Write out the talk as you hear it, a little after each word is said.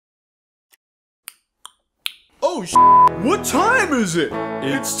Oh, what time is it?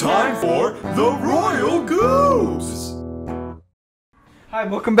 It's time for the Royal Goobs! Hi,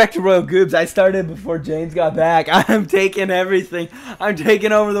 welcome back to Royal Goobs. I started before James got back. I'm taking everything. I'm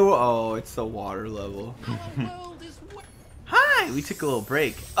taking over the world. Oh, it's the water level. Hi, we took a little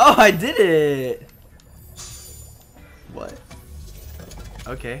break. Oh, I did it. What?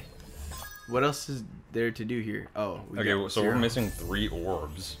 Okay. What else is there to do here? Oh, okay, so we're missing 3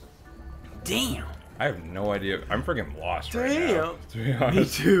 orbs. Damn. I have no idea. I'm freaking lost right now. To be Me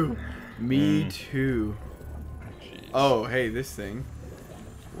honest. too. Me too. Jeez. Oh, hey, this thing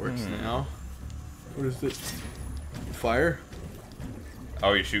works now. What is it? Fire?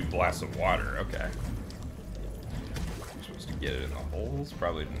 Oh, you shoot blasts of water. Okay. I'm supposed to get it in the holes?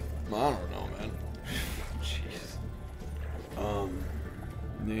 Probably didn't. I don't know, man. Jeez.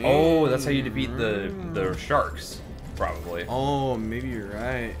 Oh, that's how you defeat the sharks. Probably. Oh, maybe you're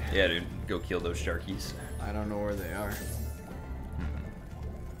right. Yeah, dude. Go kill those sharkies. I don't know where they are.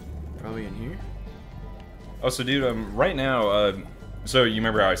 Probably in here? Oh, so dude, right now, so you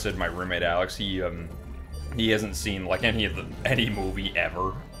remember how I said my roommate Alex, he hasn't seen like any movie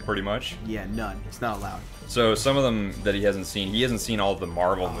ever, pretty much. Yeah, none. It's not allowed. So some of them that he hasn't seen all of the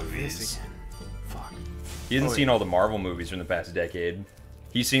Marvel movies. This again. Fuck. He hasn't seen all the Marvel movies from the past decade.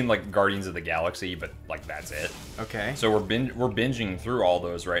 He's seen like Guardians of the Galaxy, but like that's it. Okay. So we're binging through all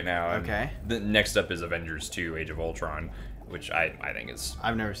those right now. And okay. The next up is Avengers 2: Age of Ultron, which I think is.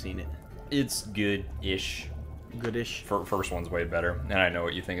 I've never seen it. It's good-ish. Goodish. First one's way better, and I know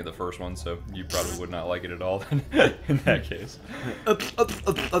what you think of the first one, so you probably would not like it at all in that case.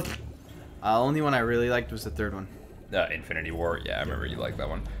 Only one I really liked was the third one. Infinity War. Yeah, I remember you liked that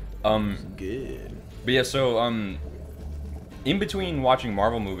one. Good. But yeah, so in between watching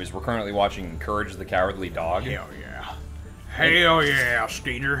Marvel movies, we're currently watching Courage the Cowardly Dog. Hell yeah. Hell yeah,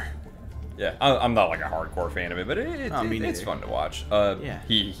 Skeeter. Yeah, I'm not like a hardcore fan of it, but it's fun to watch. Yeah.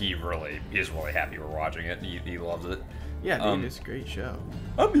 He's really happy we're watching it. He loves it. Yeah, dude, it's a great show.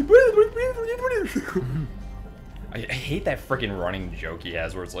 I hate that freaking running joke he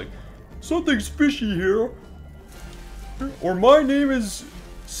has where it's like, something's fishy here. Or my name is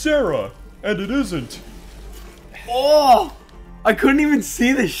Sarah, and it isn't. Oh! I couldn't even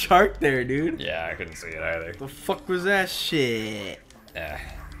see the shark there, dude. Yeah, I couldn't see it either. The fuck was that shit? Yeah,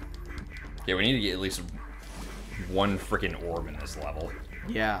 we need to get at least one freaking orb in this level.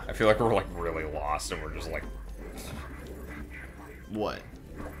 Yeah. I feel like we're like really lost and we're just like... What?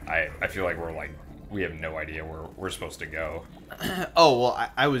 I feel like we have no idea where we're supposed to go. Oh, well,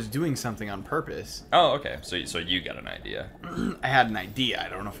 I was doing something on purpose. Oh, okay. So you got an idea. I had an idea. I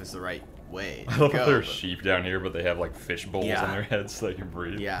don't know if it's the right way I to love go, that there's but... sheep down here, but they have like fish bowls Yeah. on their heads so they can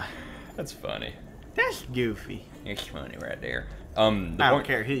breathe. Yeah. That's funny. That's goofy. It's funny right there. I don't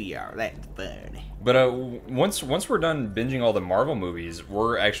care who you are. That's funny. But once we're done binging all the Marvel movies,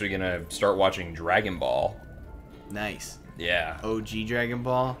 we're actually gonna start watching Dragon Ball. Nice. Yeah. OG Dragon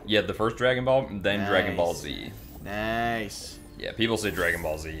Ball? Yeah, the first Dragon Ball, then Dragon Ball Z. Nice. Yeah, people say Dragon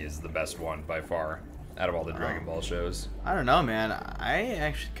Ball Z is the best one by far out of all the Dragon Ball shows. I don't know, man. I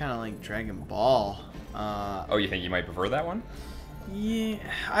actually kind of like Dragon Ball. Oh, you think you might prefer that one? Yeah,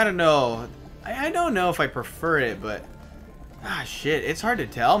 I don't know. I don't know if I prefer it, but... shit. It's hard to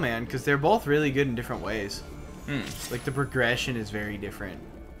tell, man, because they're both really good in different ways. Like, the progression is very different.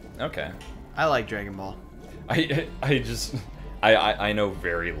 Okay. I like Dragon Ball. I know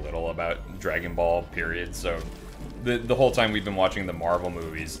very little about Dragon Ball, period, so the whole time we've been watching the Marvel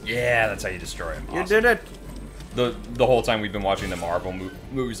movies, yeah, that's how you destroy him. You did it! The whole time we've been watching the Marvel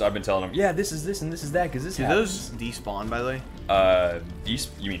movies, I've been telling them, yeah, this is this and this is that, because this happens. Do those despawn, by the way?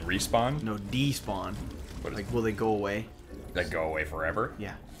 You mean respawn? No, despawn. Like, will they go away? Like, go away forever?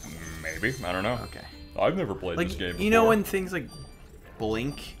 Yeah. Maybe, I don't know. Okay. I've never played Like, this game before. you know when things, like,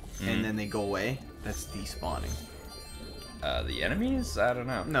 blink and then they go away? That's despawning. The enemies? I don't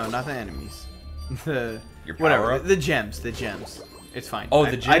know. No, not the enemies. The... Your whatever. power-up? The gems. The gems. It's fine. Oh,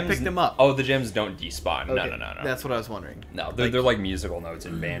 the gems? I picked them up. Oh, the gems don't despawn. Okay, No. That's what I was wondering. No, they're like musical notes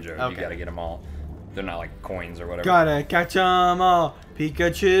in Banjo. Okay. You gotta get them all. They're not like coins or whatever. Gotta catch 'em all,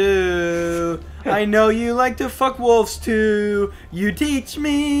 Pikachu. I know you like to fuck wolves too. You teach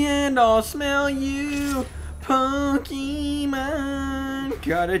me and I'll smell you. Pokemon,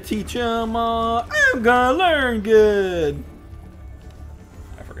 gotta teach 'em all. I'm gonna learn good.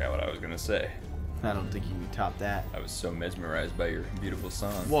 I forgot what I was gonna say. I don't think you can top that. I was so mesmerized by your beautiful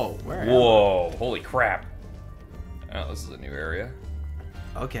song. Whoa, where am I? Whoa, holy crap. Oh, this is a new area.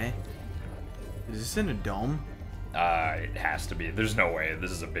 Okay. Is this in a dome? It has to be. There's no way. This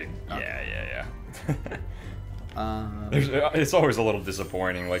is a big... Okay. Yeah. It's always a little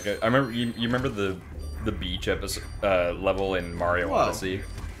disappointing. Like, I remember... You remember the the beach episode level in Mario Whoa. Odyssey.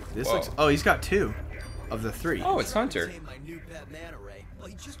 This Whoa. looks. Oh, he's got 2 of the 3. Oh, it's Hunter.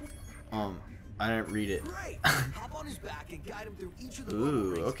 I didn't read it. Ooh,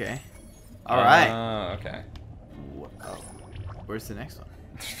 Ooh, okay. All right. Okay. Oh, where's the next one?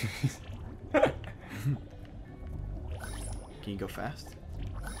 Can you go fast?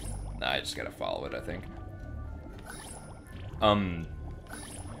 Nah, I just gotta follow it, I think.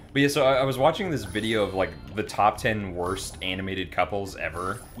 But yeah, so I was watching this video of like the top 10 worst animated couples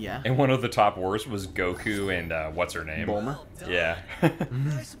ever. Yeah. And one of the top worst was Goku and what's her name? Bulma? Yeah.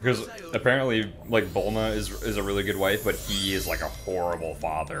 Because apparently like Bulma is a really good wife, but he is like a horrible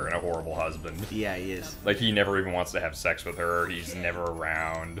father and a horrible husband. Yeah, he is. Like he never even wants to have sex with her. He's never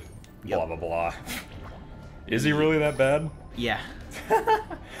around. Yep. Blah blah blah. Is he really that bad? Yeah.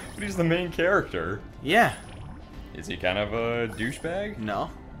 But he's the main character. Yeah. Is he kind of a douchebag? No.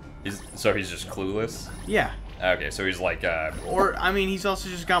 So he's just clueless? Yeah. Okay, so he's like, Or, I mean, he's also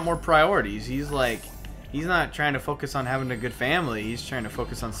just got more priorities. He's like, he's not trying to focus on having a good family. He's trying to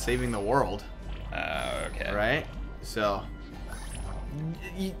focus on saving the world. okay. Right? So,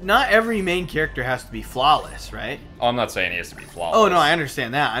 not every main character has to be flawless, right? Oh, I'm not saying he has to be flawless. Oh, no, I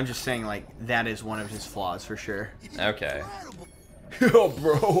understand that. I'm just saying, like, that is one of his flaws for sure. Okay. Yo,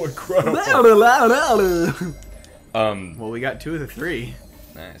 bro, incredible. Well, we got 2 of the 3.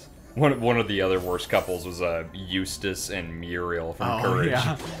 Nice. One of the other worst couples was Eustace and Muriel from Courage.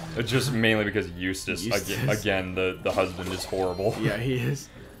 Yeah. Just mainly because Eustace. Eustace. Again, the husband is horrible. Yeah, he is.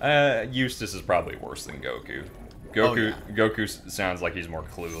 Eustace is probably worse than Goku. Yeah. Goku sounds like he's more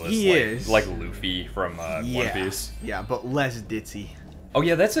clueless. He like, is. Like Luffy from One Piece. Yeah, but less ditzy. Oh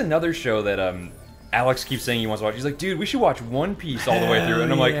yeah, that's another show that Alex keeps saying he wants to watch. He's like, dude, we should watch One Piece all the way through.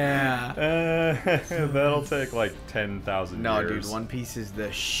 And I'm like, that'll take like 10,000 No, years. dude, One Piece is the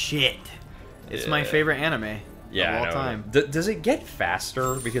shit. It's Yeah. my favorite anime Yeah, of I all know. time. Does it get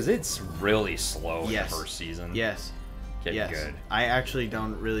faster? Because it's really slow in Yes. the first season. Yes. Getting Yes. good. I actually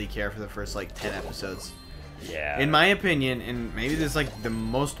don't really care for the first like 10 episodes. Yeah. In my opinion, and maybe this is like the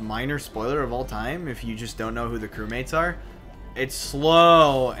most minor spoiler of all time, if you just don't know who the crewmates are, it's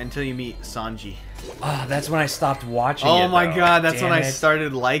slow until you meet Sanji. Ah, that's when I stopped watching it, Oh my though. god, that's when Damn I it.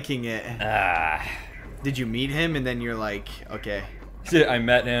 started liking it. Ah. Did you meet him and then you're like, okay. I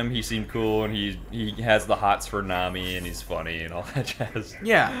met him, he seemed cool, and he has the hots for Nami, and he's funny, and all that jazz.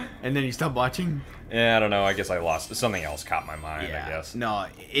 Yeah. And then you stop watching? Yeah, I don't know, I guess I lost. Something else caught my mind, Yeah. I guess. No,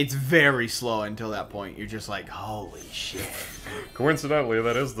 it's very slow until that point. You're just like, holy shit. Coincidentally,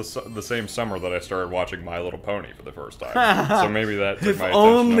 that is the same summer that I started watching My Little Pony for the first time. So maybe that took If my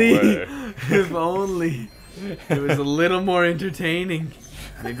only, attention away. if only it was a little more entertaining.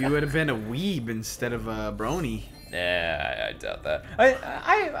 Maybe you would have been a weeb instead of a brony. Yeah, I doubt that.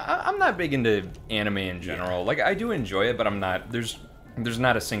 I'm not big into anime in general. Like, I do enjoy it, but I'm not. There's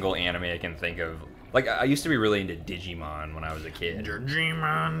not a single anime I can think of. Like, I used to be really into Digimon when I was a kid.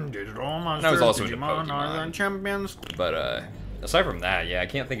 Digimon, digital monsters, I was also into Digimon are Pokemon. the champions. But aside from that, yeah, I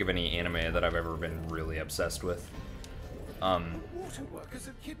can't think of any anime that I've ever been really obsessed with. Water workers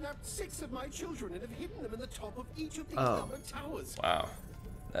have kidnapped 6 of my children and have hidden them in the top of each of these government towers. Wow,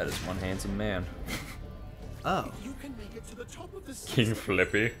 that is one handsome man. Oh. You can make it to the top of the King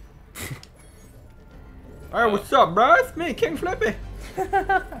Flippy. Alright, what's up, bro? It's me, King Flippy.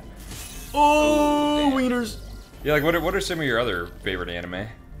 Oh, wieners. Yeah, like what are some of your other favorite anime?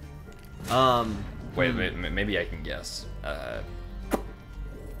 Wait, maybe I can guess.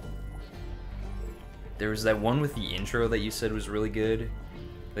 There was that one with the intro that you said was really good.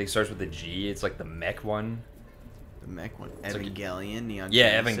 Like, it starts with a G. It's like the mech one. The mech one. like- Evangelion, Neon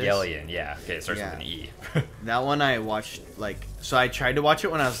Yeah, Genesis. Evangelion. Yeah. Okay, it starts Yeah. with an E. That one I watched, like, so I tried to watch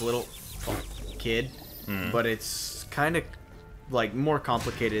it when I was a little kid, but it's kind of, like, more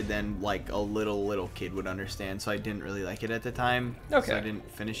complicated than, like, a little kid would understand, so I didn't really like it at the time. Okay. So I didn't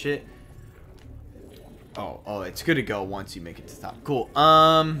finish it. Oh, it's good to go once you make it to the top. Cool.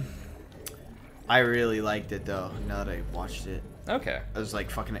 I really liked it, though, now that I watched it. Okay. I was like,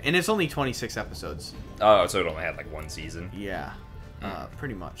 fucking, and it's only 26 episodes. Oh, so it only had like one season. Yeah.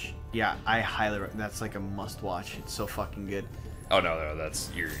 Pretty much. Yeah, I highly that's like a must watch. It's so fucking good. Oh no, that's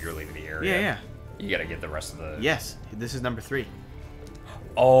you're leaving the area. Yeah. You gotta get the rest of the. Yes, this is number 3.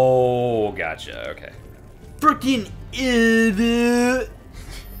 Oh, gotcha. Okay. Freaking idiot.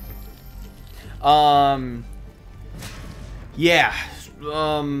 Yeah.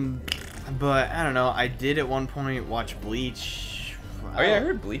 But I don't know. I did at one point watch Bleach. Oh yeah, I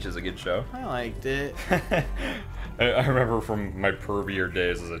heard Bleach is a good show. I liked it. I remember from my pervier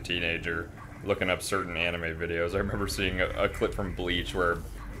days as a teenager, looking up certain anime videos. I remember seeing a clip from Bleach where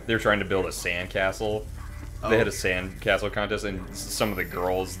they're trying to build a sandcastle, They had a sand castle contest, and some of the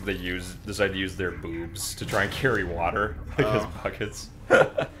girls decided to use their boobs to try and carry water like as buckets.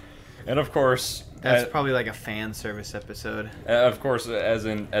 And of course, that's probably like a fan service episode. Of course, as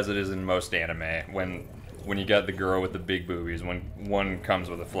it is in most anime, when you got the girl with the big boobies, when one comes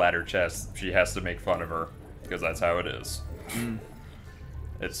with a flatter chest, she has to make fun of her because that's how it is.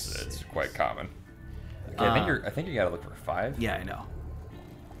 It's quite common. Okay, I think you gotta look for 5. Yeah, I know.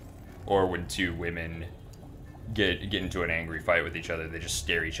 Or when 2 women get into an angry fight with each other, they just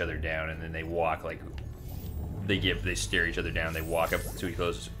stare each other down, and then they walk like they stare each other down. They walk up to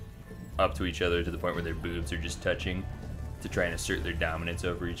each other to the point where their boobs are just touching to try and assert their dominance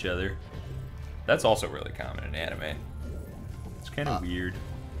over each other. That's also really common in anime. It's kind of weird.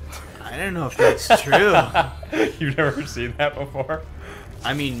 I don't know if that's true. You've never seen that before?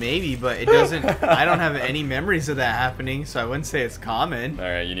 I mean, maybe, but it doesn't. I don't have any memories of that happening, so I wouldn't say it's common. All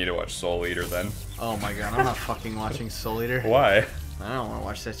right, you need to watch Soul Eater then. Oh my god, I'm not fucking watching Soul Eater. Why? I don't want to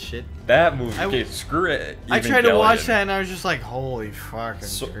watch that shit. That movie, okay, screw it. I tried to watch that and I was just like, holy fucking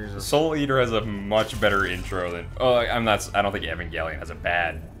Jesus. Soul Eater has a much better intro than. Oh, I don't think Evangelion has a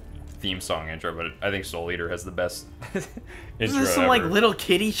bad theme song intro, but I think Soul Eater has the best intro. Isn't this some ever. like little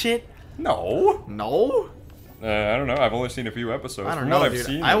kitty shit? No. No? I don't know. I've only seen a few episodes. I don't From know, what I've dude.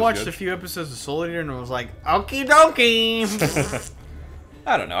 seen, I watched good. a few episodes of Soul Eater and I was like, okie dokie.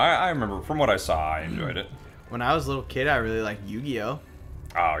 I don't know. I remember from what I saw, I enjoyed it. When I was a little kid, I really liked Yu-Gi-Oh.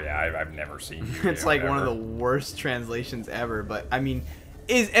 Oh yeah, I've never seen Yu-Gi-Oh! It's like one of the worst translations ever, but I mean,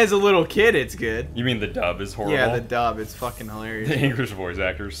 as a little kid, it's good. You mean the dub is horrible? Yeah, the dub, it's fucking hilarious. The English voice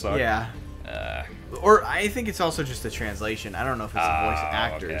actors suck. Yeah. Or I think it's also just the translation. I don't know if it's the voice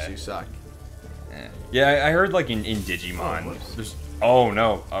actors who suck. Yeah, I heard like in Digimon, there's... Oh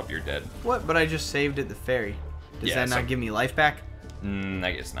no, you're dead. What? But I just saved at the ferry. Does that not give me life back?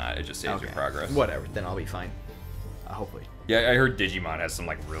 I guess not. It just saves your progress. Whatever, then I'll be fine. Hopefully. Yeah, I heard Digimon has some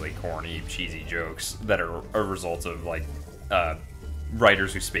like really corny, cheesy jokes that are a result of like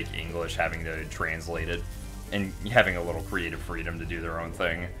writers who speak English having to translate it and having a little creative freedom to do their own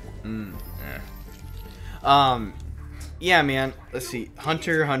thing. Yeah, man. Let's see.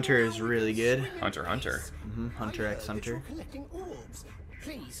 Hunter x Hunter is really good. Hunter x Hunter. Hunter x Hunter.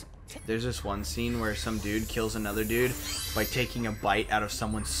 There's this one scene where some dude kills another dude by taking a bite out of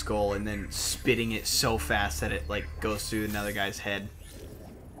someone's skull and then spitting it so fast that it like goes through another guy's head.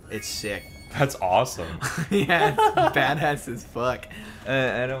 It's sick. That's awesome. Yeah, it's badass as fuck.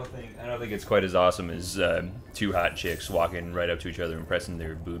 I don't think it's quite as awesome as 2 hot chicks walking right up to each other and pressing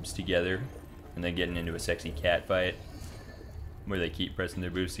their boobs together, and then getting into a sexy cat fight where they keep pressing their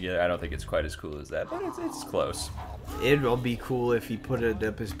boobs together. I don't think it's quite as cool as that, but it's close. It'll be cool if he put it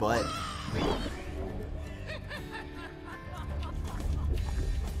up his butt.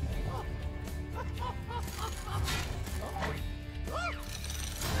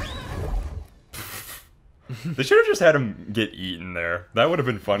 They should have just had him get eaten there. That would have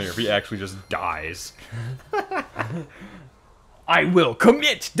been funnier if he actually just dies. I will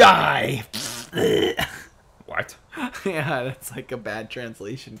commit die. What? Yeah, that's like a bad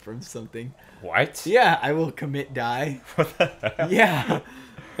translation from something. What? Yeah, I will commit die. What the hell? Yeah,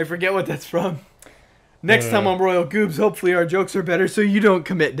 I forget what that's from. Next time on Royal Goobs, hopefully our jokes are better so you don't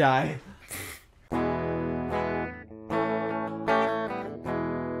commit die.